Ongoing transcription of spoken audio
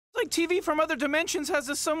TV from other dimensions has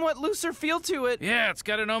a somewhat looser feel to it. Yeah, it's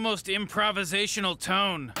got an almost improvisational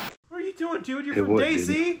tone. What are you doing, dude? You're from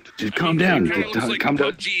DayZ? Just calm down. Calm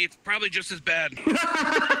down. Gee, it's probably just as bad.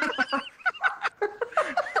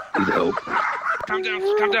 No. Calm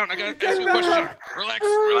down. I gotta ask you a question. Relax,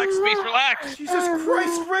 Space, relax. Jesus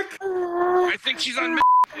Christ, Rick! I think she's on.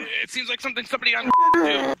 It seems like somebody on.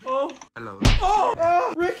 Oh. Hello.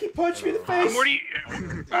 Oh, Rick, he punched me in the face. Morty,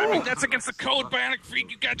 I mean, that's against the code, Bionic Freak,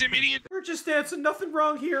 you goddamn idiot. We're just dancing, nothing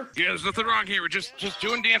wrong here. Yeah, there's nothing wrong here. We're just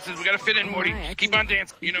doing dances. We gotta fit in, Morty. Keep on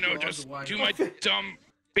dancing. You know, just do my dumb,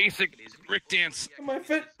 basic Rick dance. Am I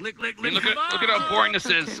fit? Lick, look at how boring this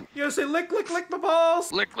is. You gotta say lick my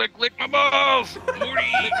balls. Lick my balls. Morty,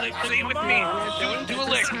 say it with me. Do a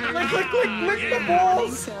lick. Lick my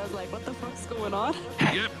balls. I was like, what the fuck's going on?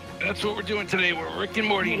 Yep, that's what we're doing today. We're Rick and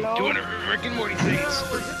Morty doing a Rick and Morty things.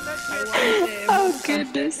 Oh,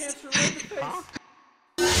 goodness.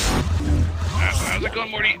 How's it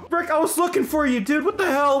going, Morty? Rick, I was looking for you, dude. What the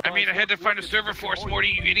hell? I mean, I had to find a server for us, Morty,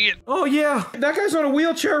 you idiot. Oh, yeah. That guy's on a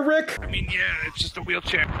wheelchair, Rick. I mean, yeah, it's just a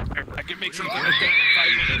wheelchair. I can make something like that in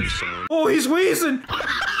 5 minutes. Oh, he's wheezing.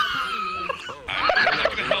 I'm not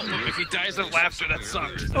gonna help him if he dies of laughter. That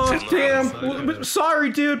sucks. Oh, damn. Well, sorry,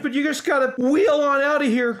 dude, but you just gotta wheel on out of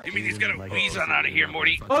here. You mean he's gotta wheeze on out of here,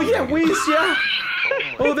 Morty? Oh, yeah, wheeze, yeah.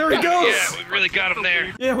 Oh, there he goes. Yeah, we really got him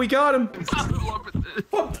there. Yeah, we got him.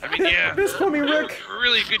 I mean, yeah. Fist for me, Rick. We're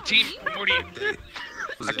really a good team, Morty.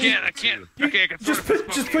 I can't. Okay, I can Just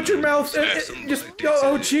put your mouth. Oh,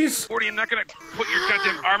 jeez. Morty, I'm not gonna put your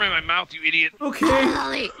goddamn arm in my mouth, you idiot.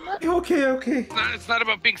 Okay. Okay. It's not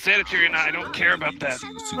about being sanitary or not. I don't care about that.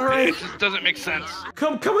 All right. It just doesn't make sense.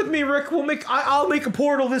 Come with me, Rick. I'll make a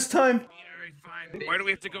portal this time. Why do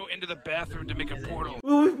we have to go into the bathroom to make a portal?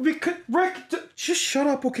 Rick, just shut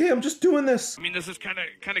up, okay? I'm just doing this. I mean, this is kind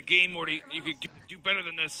of gay, Morty. You could do better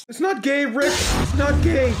than this. It's not gay, Rick. It's not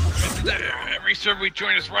gay. Every server we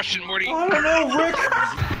join is Russian, Morty. I don't know, Rick.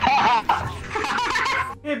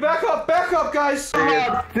 Hey, back up, guys.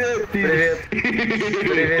 Привет.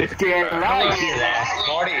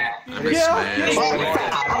 Morty. Yeah.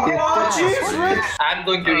 Oh, jeez, Rick. I'm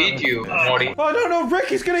going to eat you, Morty. Oh, no, Rick,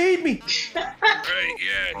 he's gonna eat me. Right,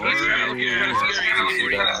 yeah. He's kind of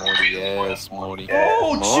scary, Morty. Yes, Morty.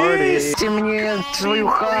 Oh, jeez. Дайте мне свою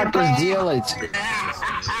хату сделать.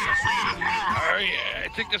 I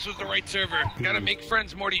think this was the right server. Gotta make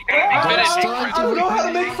friends, Morty. I don't know how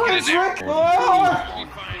to make friends, Rick.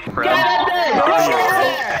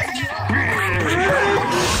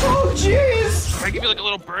 Oh, jeez. Can I give you like a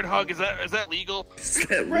little bird hug? Is that legal?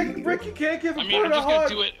 Rick, you can't give a I mean, bird I'm a just gonna hug.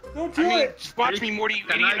 do it. Don't do it. Just watch me, Morty, you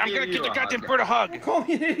idiot. I'm gonna give the goddamn bird a hug. Call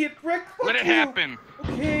me an idiot, Rick. Let it happen.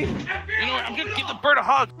 Okay. You know what? I'm gonna give the bird a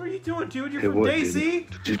hug. What are you doing, dude? You're from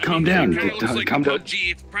DayZ? Just calm down. Calm down.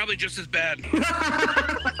 Gee, it's probably just as bad.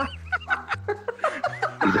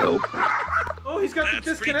 No. Oh, he's got the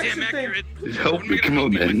That's pretty damn disconnection thing. accurate. Just help What am me. I gonna Come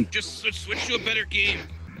on, help you man. with? Just switch to a better game.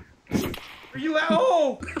 Are you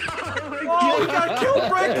Oh! Oh, you got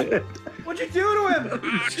killed, Rick! What'd you do to him? Oh,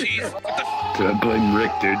 jeez. What the Don't blame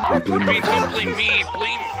Rick, dude. Don't blame me. Don't blame me.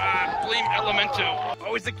 Blame Elemento.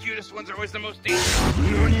 Always the cutest ones are always the most dangerous.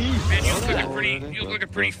 Man, you look like a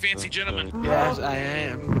pretty fancy gentleman. Yes, I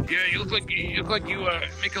am. Yeah, you look like you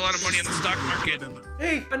make a lot of money in the stock market.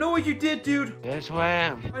 Hey, I know what you did, dude. Yes, I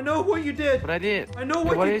am. I know what you did. What I did. I know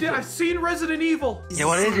what you did. It? I've seen Resident Evil. Yeah,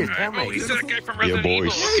 what is it? Tell Oh, me. he's that guy from Resident Evil.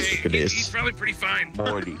 boys, Okay, look at this. he's probably pretty fine.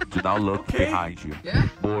 Morty, do not look behind you. Yeah?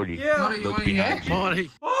 Morty, Yeah. look behind you. Morty.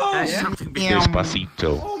 Oh!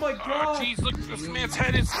 Despacito. Oh my Oh, god. jeez, look, this man's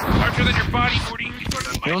head is larger than your body, Morty.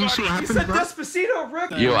 You want to see what You happened, said bro? Despacito,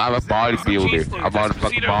 Rick. Yo, I'm a bodybuilder. I'm a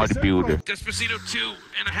fucking bodybuilder. Despacito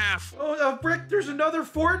 2.5. Oh, Rick, there's another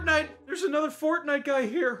Fortnite. There's another Fortnite guy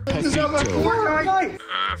here.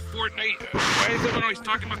 Fortnite. Why is everyone always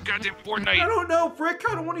talking about goddamn I Fortnite? don't know, Rick.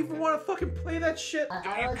 I don't even want to fucking play that shit.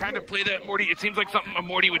 Don't you kind of play that, Morty? It seems like something a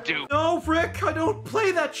Morty would do. No, Rick, I don't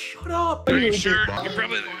play that. Shut up. Are you sure? You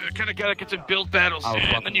probably kind of gotta get some build battles,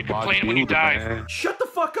 and then you complain when you die. Shut the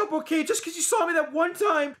fuck up, okay? Just because you saw me that one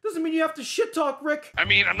time doesn't mean you have to shit talk, Rick. I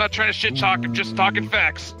mean, I'm not trying to shit talk. I'm just talking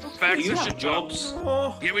facts. Facts are shit jobs?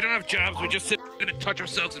 Oh, Yeah, we don't have jobs. We just sit and touch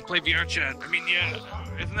ourselves and play VRCHAT. I mean, yeah,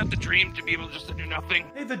 isn't that the dream to be able just to do nothing?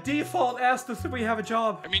 hey, the default asked us if we have a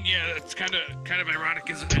job. I mean, yeah, it's kind of ironic,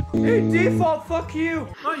 isn't it? Hey, default, fuck you.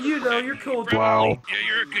 Not you though. You're cool. Wow. Yeah,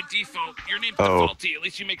 you're a good default. Your name's Oh. Defaulty. At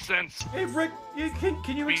least you make sense. Hey, Rick,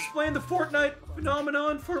 can you explain the Fortnite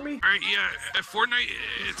phenomenon for me? Alright, yeah, Fortnite,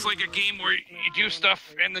 it's like a game where you do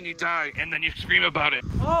stuff and then you die and then you scream about it.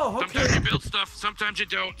 Oh, okay. Sometimes you build stuff, sometimes you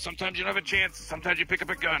don't, sometimes you don't have a chance, sometimes you pick up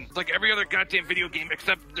a gun. It's like every other goddamn video game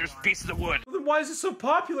except there's pieces of wood. Well, then why is it so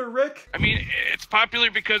popular, Rick? I mean, it's popular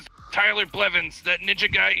because Tyler Blevins, that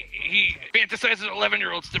ninja guy, he fantasizes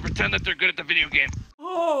 11-year-olds to pretend that they're good at the video game.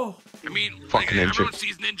 Oh. I mean, like, Fucking ninja. everyone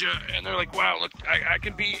sees Ninja, and they're like, wow, look, I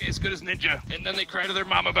can be as good as Ninja. And then they cry to their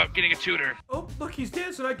mom about getting a tutor. Oh, look, he's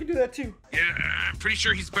dancing. I can do that too. Yeah, I'm pretty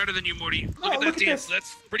sure he's better than you, Morty. Look Oh, at that look at dance. this.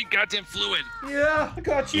 That's pretty goddamn fluid. Yeah, I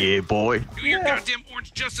got you. Yeah, boy. Do your Yeah. goddamn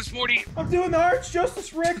orange justice, Morty. I'm doing the Arts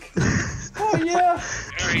Justice, Rick. Oh, yeah.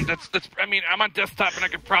 Alright, that's, I mean, I'm on desktop and I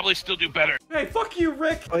could probably still do better. Hey, fuck you,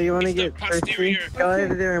 Rick. Oh, you wanna He's the get thirsty? posterior. Go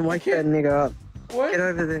over there and wake that nigga up. What? Get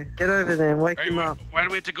over there. Get over there and wake Alright, him up. why do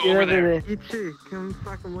we have to go Get over over there? there. You too. Come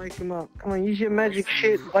fucking wake him up. Come on, use your magic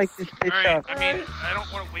shit. Wake this bitch Alright, up. I mean, I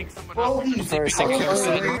don't want to wake someone Well, up. he's Sleeping Sorry, next to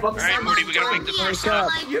sorry. him. Alright, Morty, we gotta wake this person Wake up.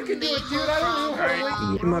 up. You can do it, dude. I don't know how to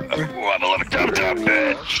wake. Wake him up, bro. Oh, I'm a little dumb,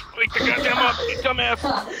 bitch. Wake the goddamn up, you dumbass.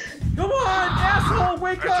 Come on, asshole,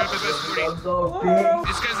 wake Alright, up. try my best, Morty. Oh.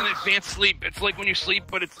 This guy's an advanced sleep. It's like when you sleep,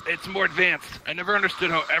 but it's more advanced. I never understood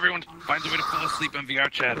how everyone finds a way to fall asleep on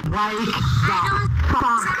VRCHAT.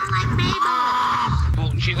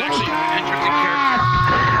 Well, she's actually an interesting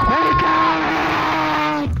character.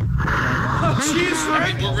 Oh, jeez, I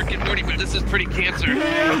Rick. mean, we're Rick and Morty, but this is pretty cancer.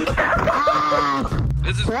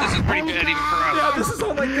 This is pretty bad even for us. Yeah, this is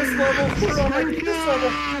on like this level. We're on like this level.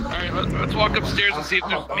 Alright, let's walk upstairs and see if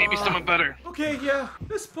there's maybe someone better. Okay, yeah.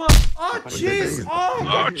 This pump. Oh, jeez. Oh,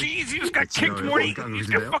 Oh, jeez, you just got kicked, Morty. You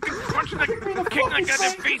just got fucking punched in the kicked in the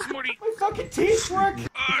goddamn face, Morty. my fucking teeth, Rick.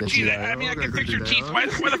 Oh, jeez, I mean, I can fix your teeth. Why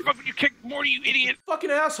the fuck would you kick Morty, you idiot? Fucking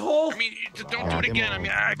asshole. I mean, just don't do it again. I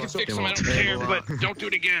mean, I can fix them, I don't care, but don't do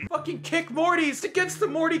it again. Fucking kick Morty's. It's against the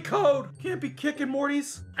Morty code. Can't be kicking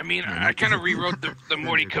Morty's. I mean, I kind of rewrote the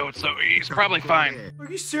Morty code, so he's probably fine. Are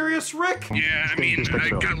you serious, Rick? Yeah, I mean, I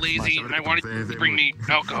got lazy and I wanted to bring me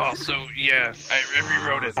alcohol, so yeah, I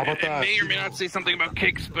rewrote it. It may or may not say something about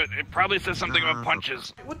kicks, but it probably says something about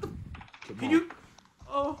punches. What the? Can you?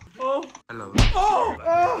 Oh.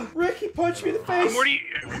 Oh, Rick, he punched me in the face. Morty,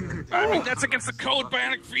 I mean, that's against the code,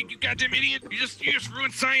 Bionic Freak, you goddamn idiot. You just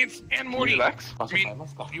ruined science and Morty. Relax. I mean,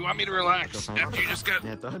 you want me to relax after you just got...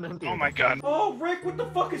 Oh my god. Oh, Rick, what the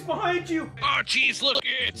fuck is behind you? Oh, jeez, look,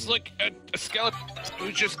 it's like a skeleton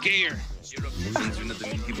who's just gayer.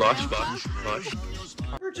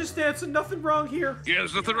 We're just dancing, nothing wrong here. Yeah,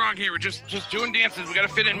 there's nothing wrong here. We're just doing dances. We gotta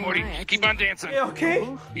fit in, Morty. Just keep on dancing. Yeah, okay.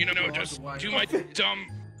 You know, just do my dumb,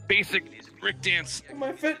 basic Rick dance.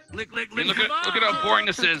 My fit. Lick, and look at how boring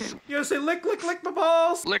this is. You gotta say lick my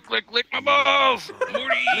balls. Lick my balls.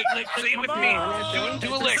 Morty, say it with me.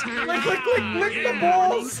 Do a lick. Lick my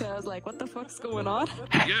balls. So I was like, what the fuck's going on?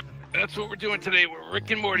 Yep, that's what we're doing today. We're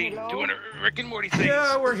Rick and Morty doing a Rick and Morty thing.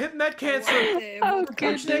 Yeah, we're hitting that cancer. Oh,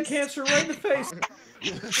 Punching that cancer right in the face.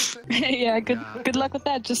 Yeah, good luck with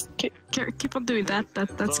that. Just keep on doing that.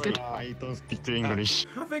 That's good. I don't speak to English.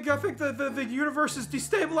 I think the universe is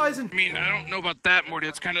destabilizing. I mean, I don't know about that, Morty.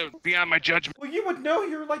 It's kind of beyond my judgment. Well, you would know.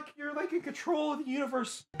 You're like in control of the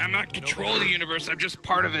universe. I'm not in control of the universe. I'm just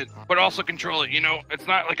part of it, but also control it. You know, it's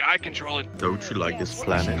not like I control it. Don't you like this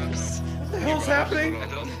planet? What the hell's happening? I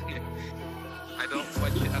don't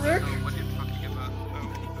what Rick? you're talking about.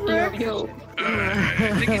 Rick? Yo.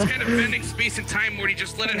 I think he's kind of bending space and time, Morty.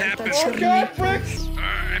 Just let it happen. Oh God, Rick!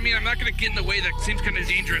 I mean, I'm not gonna get in the way. That seems kind of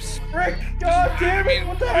dangerous. Rick! God damn it!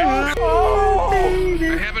 What the hell? Oh!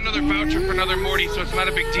 I have another voucher for another Morty, so it's not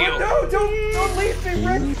a big deal. No! Don't leave me,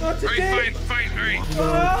 Rick! Not today! Alright, fine, alright.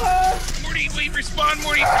 Ah! Morty, wait, respond,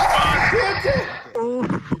 Morty, respond!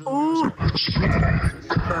 Oh!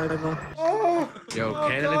 You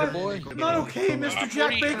okay, God. little boy? I'm not okay, Mr.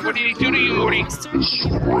 Jack Morty, Baker. what did he do to you, Morty?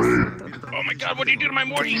 Oh my god, what did you do to my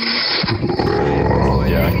Morty?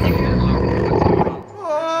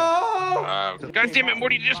 Oh! God damn it,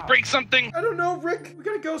 Morty, did you just break something? I don't know, Rick. We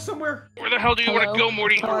gotta go somewhere. Where the hell do you want to go,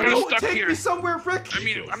 Morty? We're kind of Go, stuck take here. me somewhere, Rick. I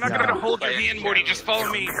mean, I'm not gonna hold your hand, Morty. Just follow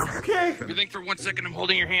me. Okay. If you think for 1 second I'm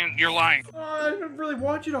holding your hand, you're lying. I don't really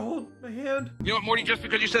want you to hold my hand. You know what, Morty? Just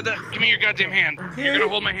because you said that, give me your goddamn hand. You're gonna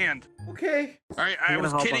hold my hand. Okay. Alright, I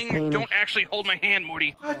was kidding. Don't actually hold my hand,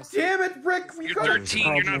 Morty. God damn it, Rick. You're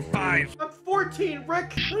 13, you're not 5. I'm 14,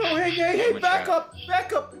 Rick. No, hey, back up.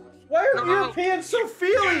 Why are your hands so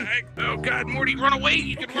feely? Oh god, Morty, run away!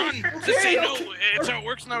 You can run! Just say no, it's how it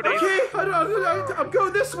works nowadays. Okay, I'm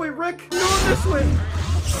going this way, Rick. I'm going this way.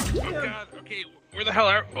 Oh god, okay, Where the hell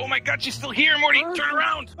are? Oh my God, she's still here, Morty. Turn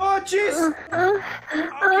around. Oh, jeez.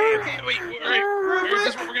 Okay, wait. All right, this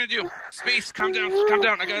is what we're gonna do. Space, calm down.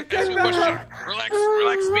 I gotta ask you a question. Relax,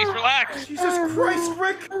 Space, relax. Jesus Christ,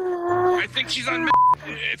 Rick. I think she's on.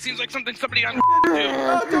 It seems like somebody on.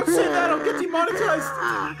 Oh, don't say that. I'll get demonetized.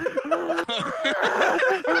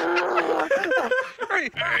 All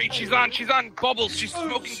right, she's on bubbles. She's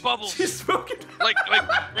smoking bubbles. She's smoking. Like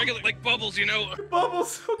regular, like bubbles, you know.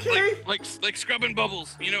 Bubbles, okay. Like scrubbing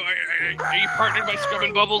bubbles. You know, are you partnered by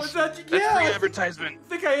Scrubbing Bubbles? That's free I advertisement.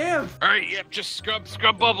 think I am. All right, yeah, just scrub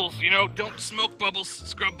bubbles. You know, don't smoke bubbles,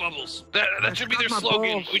 scrub bubbles. That should be their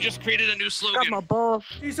slogan. balls. We just created a new Scrub slogan. my balls.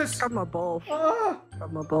 Jesus. Scrub my balls. Ah.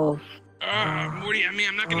 Scrub my balls. Morty, I mean,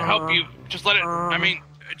 I'm not gonna help you. Just let it. I mean,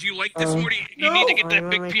 do you like this, Morty? You need to get that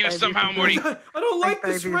big penis somehow, Morty. I don't like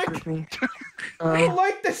this, Rick. I don't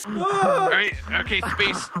like this. Ah. All right, okay,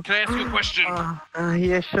 Space. Can I ask you a question?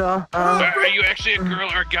 Yeah, sure. Are you actually a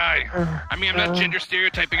girl or a guy? I mean, I'm not gender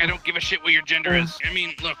stereotyping. I don't give a shit what your gender is. I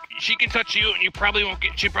mean, look, she can touch you, and she probably won't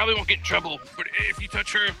get in trouble. But if you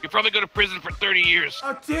touch her, you'll probably go to prison for 30 years.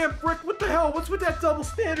 Oh, damn, Rick, what the hell? What's with that double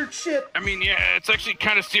standard shit? I mean, yeah, it's actually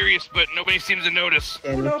kind of serious, but nobody seems to notice.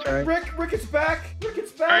 Oh, no, Rick is back. Rick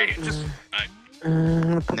is back. All right, just.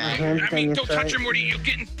 I mean, don't touch her, Morty. You'll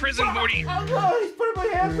get in prison, Morty. Oh, he's putting my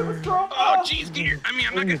hands in his throat. Oh, jeez, dear. I mean,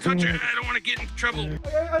 I'm not gonna touch her. I don't want to get in trouble.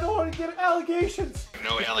 I don't want to get allegations.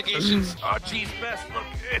 No allegations. Oh, jeez, Bess. Look,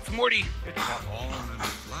 it's Morty.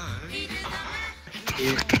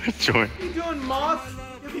 Joy. What are you doing, Moth?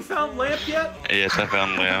 Have you found Lamp yet? Yes, I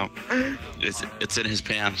found Lamp. It's in his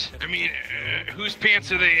pants. I mean, whose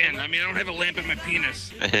pants are they in? I mean, I don't have a lamp in my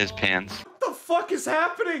penis. His pants. What the fuck is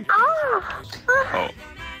happening? Oh.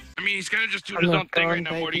 I mean, he's kind of just doing his own thing right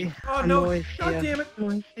now, Morty. Oh, no. God damn it.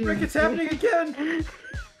 Rick, it's happening again.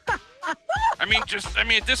 I mean,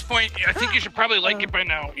 at this point, I think you should probably like it by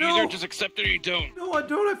now. You either just accept it or you don't. No, I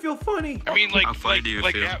don't. I feel funny. I mean, like like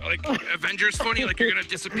Avengers funny, like you're gonna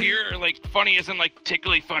disappear, or like funny isn't like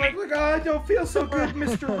tickly funny. Like, I don't feel so good,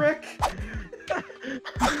 Mr. Rick.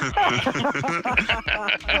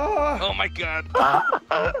 Oh my God.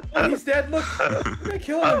 Oh, he's dead. Look, we're gonna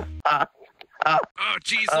kill him. Oh,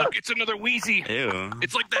 jeez, look, it's another Wheezy. Ew.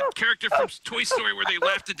 It's like that character from Toy Story where they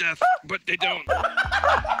laugh to death, but they don't.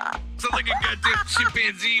 Sounds like a goddamn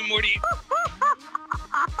chimpanzee, Morty.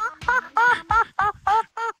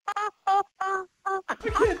 I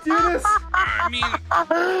can't do this. I mean...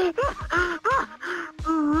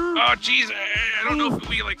 Oh, jeez, I don't know if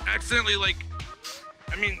we, like, accidentally, like...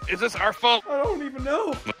 I mean, is this our fault? I don't even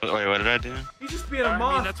know. Wait, what did I do? He's just being a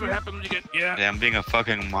moth. I mean, that's what happens when you get... Yeah. Yeah, I'm being a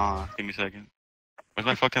fucking moth. Give me a second. Where's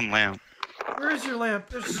my fucking lamp? Where is your lamp?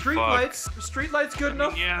 There's street lights. Are street lights good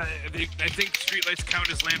enough? Yeah, I think street lights count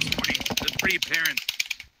as lamps, Morty. That's pretty apparent.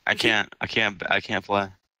 I can't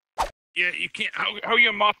fly. Yeah, you can't. How are you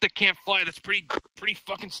a moth that can't fly? That's pretty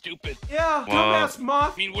fucking stupid. Yeah, dumbass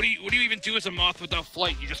moth. I mean, what do you even do as a moth without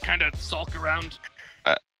flight? You just kind of sulk around.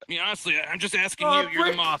 I mean, honestly, I'm just asking you. You're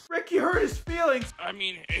Rick, the moth. Rick, you hurt his feelings. I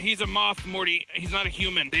mean, he's a moth, Morty. He's not a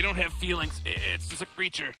human. They don't have feelings. It's just a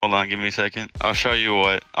creature. Hold on, give me a second. I'll show you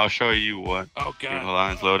what. Oh God. Hold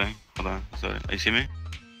on, it's loading. Hold on, it's loading. You see me?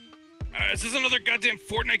 Is this another goddamn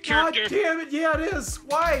Fortnite character? God damn it, yeah it is.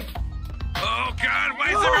 Why? Oh God, why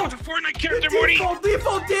is everyone a Fortnite character, Morty?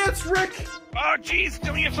 Default dance, Rick. Oh jeez,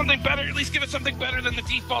 don't you have something better? At least give us something better than the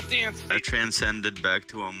default dance. I transcended back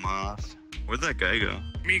to a moth. Where'd that guy go?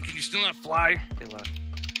 I mean, can you still not fly?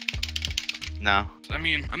 No. I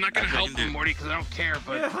mean, I'm not gonna help him, Morty, because I don't care,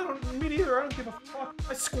 but... Yeah, me neither. I don't give a fuck.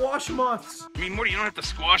 I squash moths. I mean, Morty, you don't have to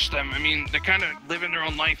squash them. I mean, they kind of live in their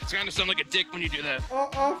own life. It's kind of sound like a dick when you do that.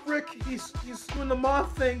 Rick, he's doing the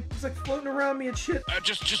moth thing. He's like floating around me and shit.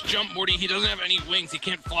 Just jump, Morty. He doesn't have any wings. He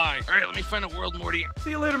can't fly. All right, let me find a world, Morty.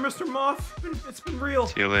 See you later, Mr. Moth. It's been real.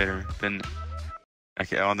 See you later.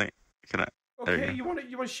 Okay, I don't think... Can I... Okay, you want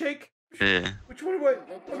to shake? Yeah. Which one do I...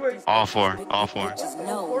 All four. All She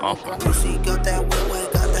got that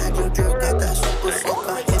wet, got that drip, got that super soak.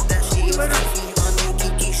 I hit that shit, on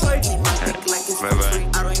Kiki, she my stick like it's free.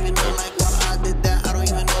 I don't even know like why I did that. I don't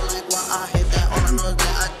even know like why I hit that. All I know is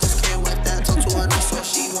that I just can't wait that. Talk to her, no so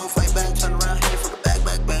she won't fight back. Turn around, hit it from the back.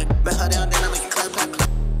 Bet her down, then I make it clap.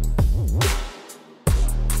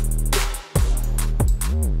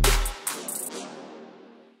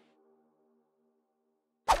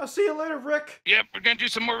 I'll see you later, Rick. Yep, we're gonna do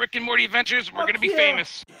some more Rick and Morty adventures. We're gonna be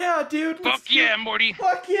famous. Yeah, dude. Fuck yeah, Morty.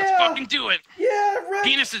 Fuck yeah. Let's fucking do it. Yeah, Rick.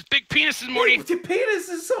 Penises, big penises, Morty.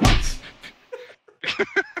 Penises so much.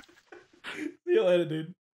 See you later,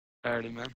 dude. Alrighty, man.